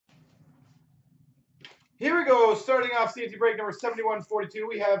Here we go. Starting off CNC break number 7142,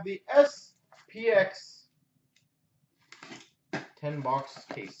 we have the SPX 10-box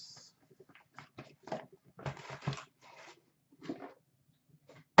case.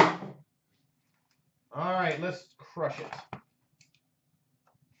 All right, let's crush it.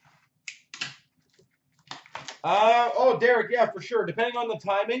 Oh, Derek, yeah, for sure. Depending on the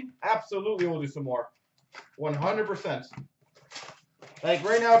timing, absolutely we'll do some more. 100%. Like,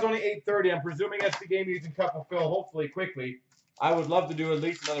 right now it's only 8:30. I'm presuming SC Game using Cup will fill hopefully quickly. I would love to do at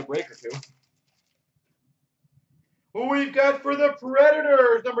least another break or two. Who we've got for the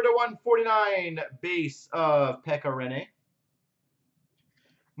Predators, number to 149, base of Pekka Rinne.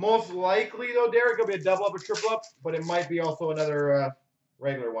 Most likely, though, Derek, it'll be a double up or triple up, but it might be also another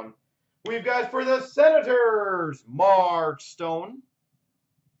regular one. We've got for the Senators, Mark Stone,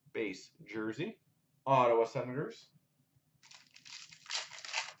 base jersey, Ottawa Senators.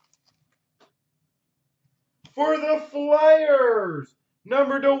 For the Flyers,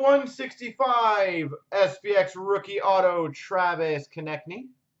 number to 165, SPX rookie auto, Travis Konecny.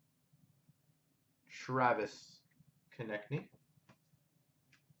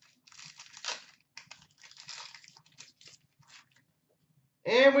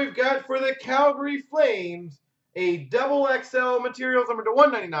 And we've got for the Calgary Flames, a double XL materials number to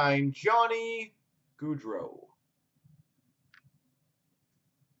 199, Johnny Gaudreau.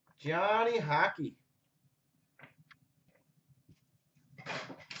 Johnny Hockey.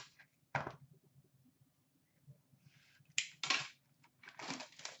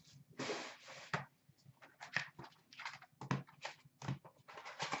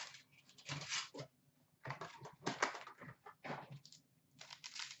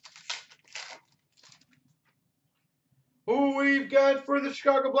 Who we've got for the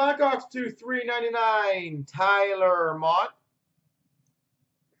Chicago Blackhawks to 399, Tyler Mott.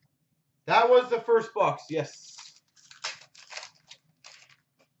 That was the first box, yes.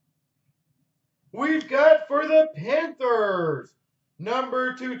 We've got for the Panthers,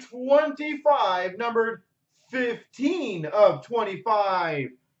 number 225, numbered 15 of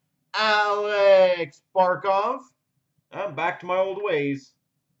 25, Alex Barkov. I'm back to my old ways.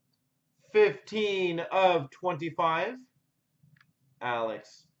 15 of 25,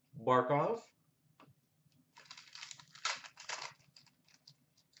 Alex Barkov.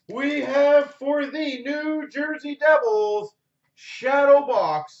 We have for the New Jersey Devils, Shadow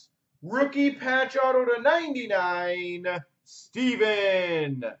Box, rookie patch auto to 99,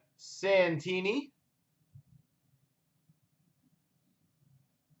 Steven Santini.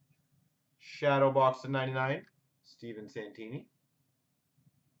 Shadow Box to 99, Steven Santini.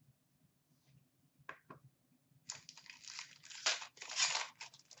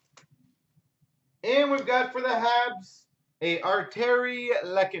 And we've got for the Habs, a Arturi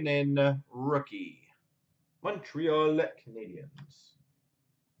Lehkonen rookie. Montreal Canadiens.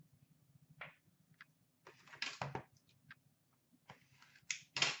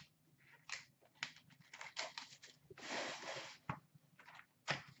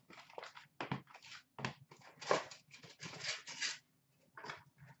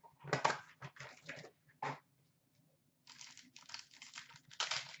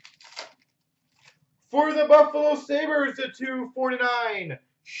 For the Buffalo Sabres, the 249,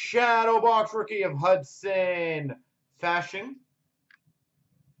 Shadow Box rookie of Hudson Fasching.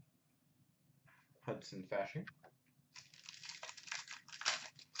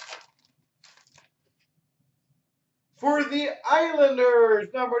 For the Islanders,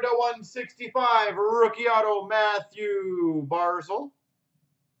 number to 165, rookie auto, Matthew Barzal.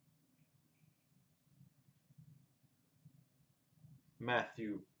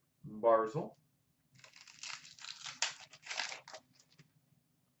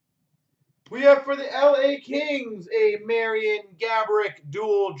 We have for the LA Kings, a Marian Gaborik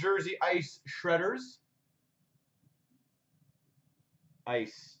dual jersey ice shredders.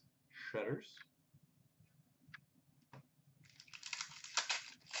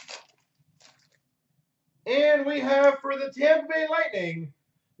 And we have for the Tampa Bay Lightning,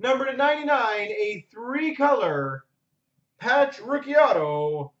 number to 99, a 3-color patch rookie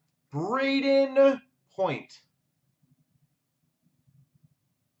auto, Braden Point.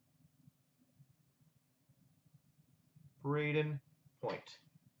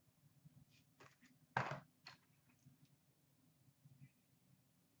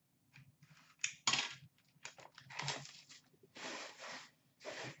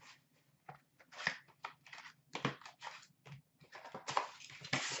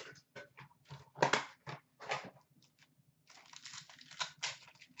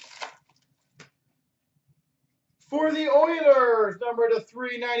 For For the Oilers, number to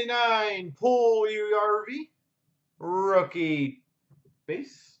 399, Paul Uyarvi. Rookie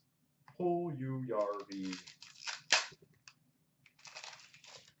base, Paul Uyarvi.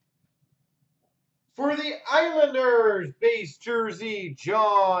 For the Islanders, base jersey,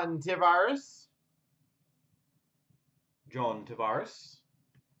 John Tavares. John Tavares.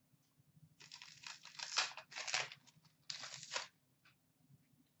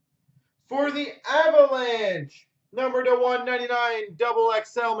 For the Avalanche, number to 199, double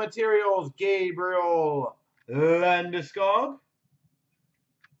XL materials, Gabriel Landeskog.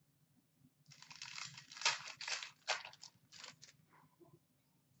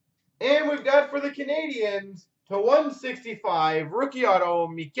 And we've got for the Canadiens, to 165, rookie auto,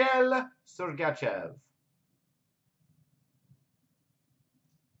 Mikhail Sergachev.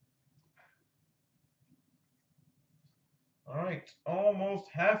 All right, almost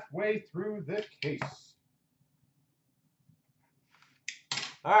halfway through the case.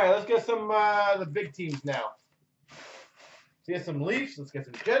 All right, let's get some the big teams now. Let's get some Leafs. Let's get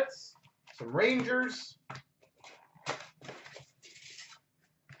some Jets, some Rangers.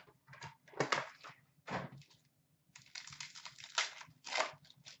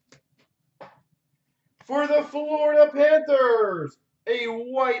 For the Florida Panthers, a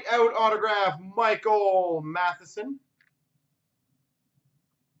whiteout autograph, Michael Matheson.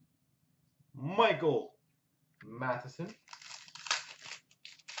 Michael Matheson.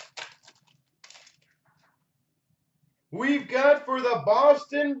 We've got for the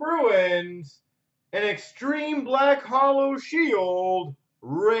Boston Bruins, an extreme black hollow shield,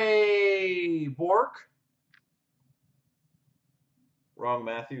 Ray Bourque. Wrong,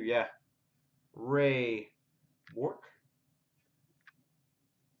 Matthew, yeah. Ray Bourque.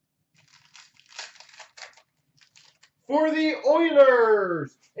 For the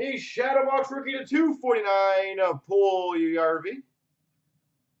Oilers, a shadow box rookie to 249 of Paul Uyarvi.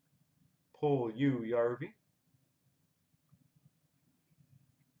 Paul Uyarvi.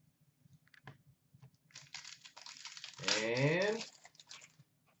 And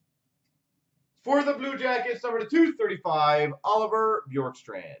for the Blue Jackets, number to 235, Oliver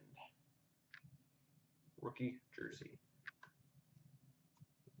Bjorkstrand. Rookie jersey.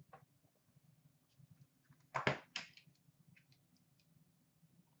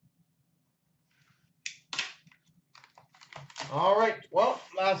 All right, well,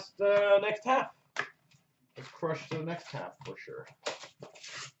 next half. Let's crush the next half for sure.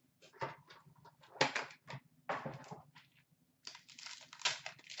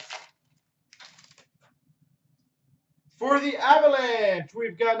 For the Avalanche,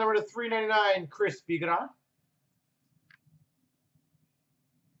 we've got number to 399, Chris Bigra.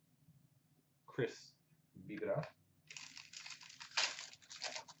 Chris Bigra.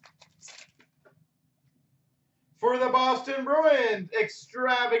 For the Boston Bruins,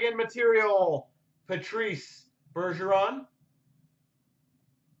 extravagant material, Patrice Bergeron.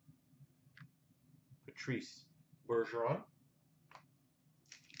 Patrice Bergeron.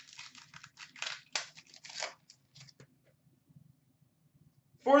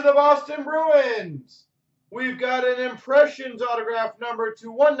 For the Boston Bruins, we've got an Impressions autograph number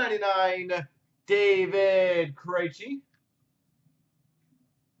to 199, David Krejci.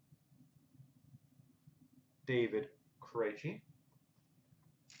 David Krejci.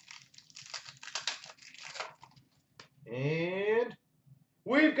 And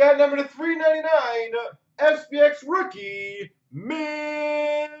we've got number to 399, SPX rookie,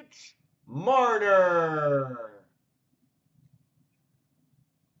 Mitch Marner.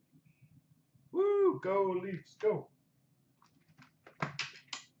 Woo, go Leafs, go.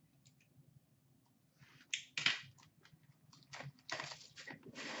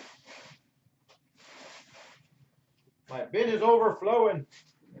 My bin is overflowing.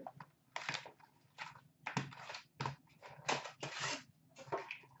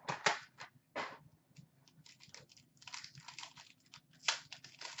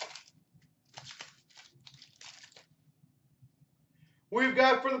 We've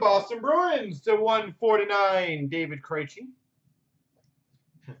got for the Boston Bruins to 149, David Krejci.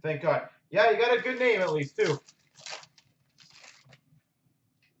 Thank God. Yeah, you got a good name at least, too.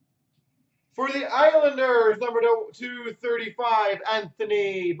 For the Islanders, number 235,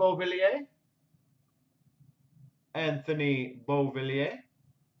 Anthony Beauvillier. Anthony Beauvillier.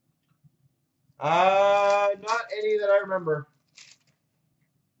 Not any that I remember.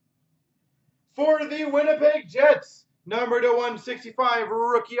 For the Winnipeg Jets, number to 165,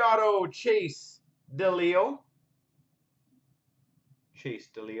 rookie auto, Chase DeLeo. Chase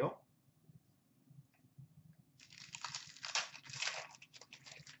DeLeo.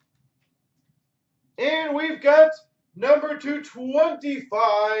 And we've got Number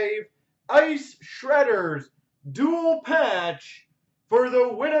 225, Ice Shredders, dual patch for the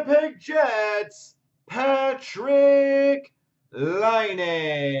Winnipeg Jets, Patrick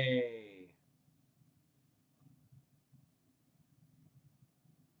Laine.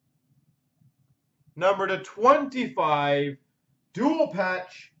 Number 225, dual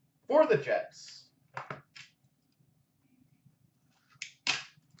patch for the Jets.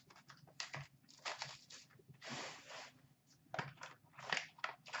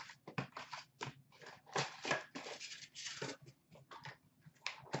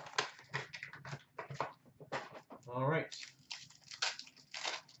 All right.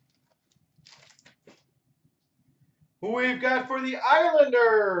 Who we've got for the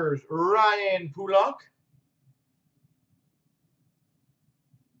Islanders, Ryan Pulock.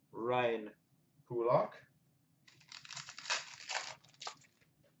 Ryan Pulock.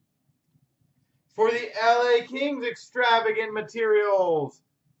 For the LA Kings, Extravagant Materials,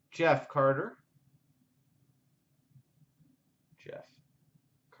 Jeff Carter. Jeff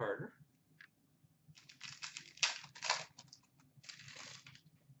Carter.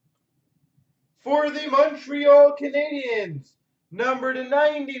 For the Montreal Canadiens, number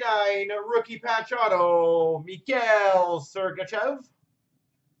 /99, rookie patch auto, Mikhail Sergachev.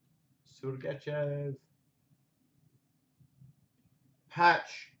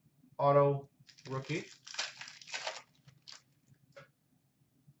 Patch auto rookie.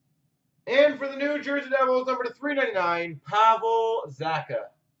 And for the New Jersey Devils, number /399, Pavel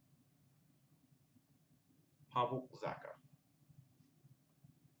Zacha. Pavel Zacha.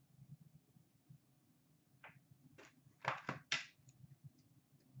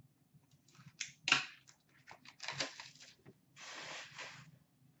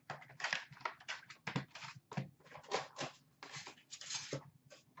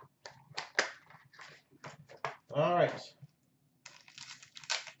 All right.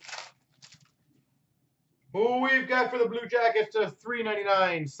 Who we've got for the Blue Jackets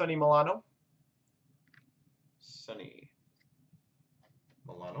 /399, Sonny Milano. Sonny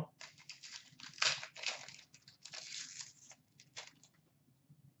Milano.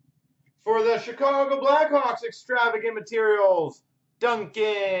 For the Chicago Blackhawks, Extravagant Materials,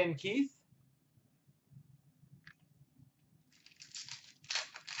 Duncan Keith.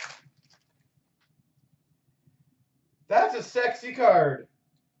 That's a sexy card.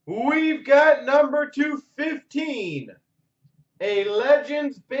 We've got number 215, a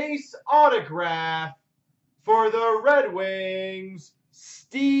Legends base autograph for the Red Wings,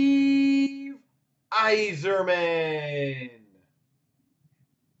 Steve Yzerman.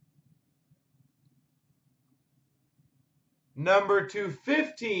 Number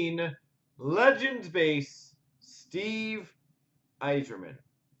 215, Legends base, Steve Yzerman.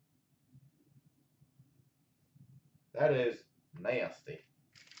 That is nasty.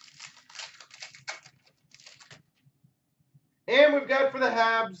 And we've got for the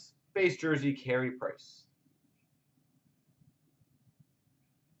Habs, base jersey, Carey Price.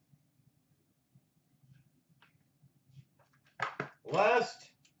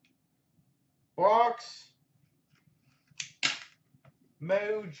 Last box,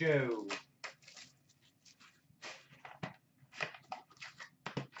 Mojo.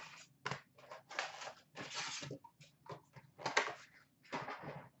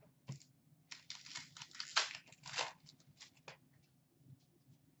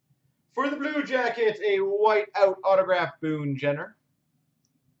 For the Blue Jackets, a white out autograph, Boone Jenner.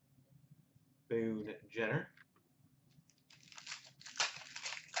 Boone Jenner.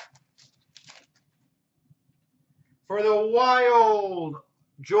 For the Wild,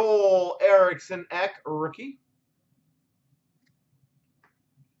 Joel Eriksson Ek, rookie.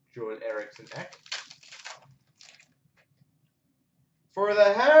 Joel Eriksson Ek. For the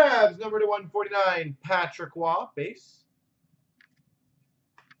Habs, number /149, Patrick Waugh, base.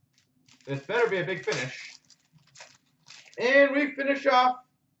 This better be a big finish. And we finish off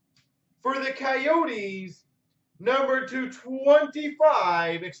for the Coyotes, number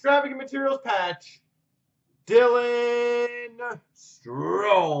 225, Extravagant Materials patch, Dylan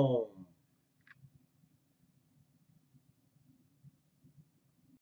Strome.